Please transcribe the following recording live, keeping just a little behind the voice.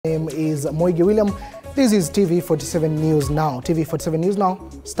My name is Moigi William. This is TV47 News Now. TV47 News Now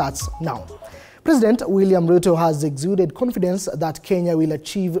starts now. President William Ruto has exuded confidence that Kenya will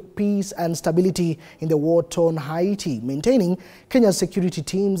achieve peace and stability in the war-torn Haiti, maintaining Kenya's security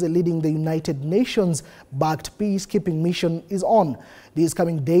teams leading the United Nations-backed peacekeeping mission is on. These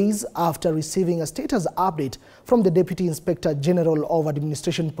coming days after receiving a status update from the Deputy Inspector General of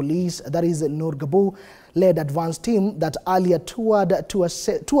Administration Police, that is Noor Gabu-led advance team that earlier toured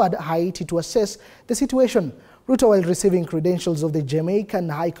Haiti to assess the situation. Ruto, while receiving credentials of the Jamaican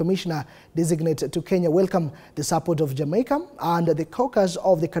High Commissioner designate to Kenya, welcomed the support of Jamaica and the caucus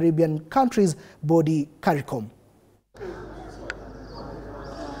of the Caribbean countries body CARICOM.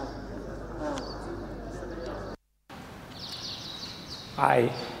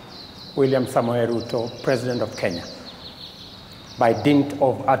 I, William Samoei Ruto, President of Kenya, by dint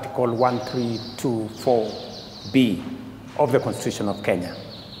of Article 1324B of the Constitution of Kenya,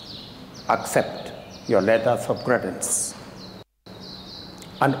 accept your letters of credence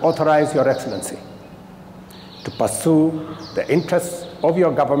and authorize Your Excellency to pursue the interests of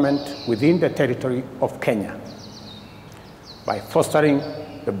your government within the territory of Kenya by fostering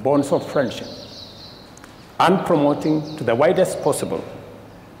the bonds of friendship and promoting to the widest possible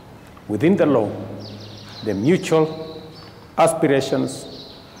within the law the mutual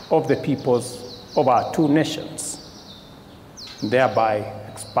aspirations of the peoples of our two nations, thereby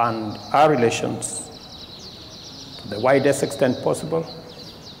expand our relations to the widest extent possible.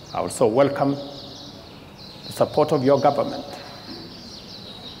 I also welcome the support of your government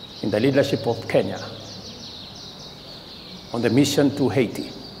in the leadership of Kenya on the mission to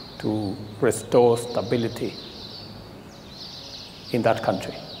Haiti to restore stability in that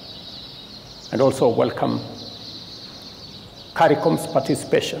country. And also welcome CARICOM's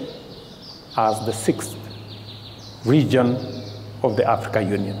participation as the 6th region of the African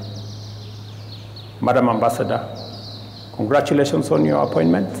Union. Madam Ambassador, congratulations on your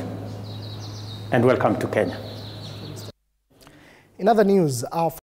appointment and welcome to Kenya. In other news, our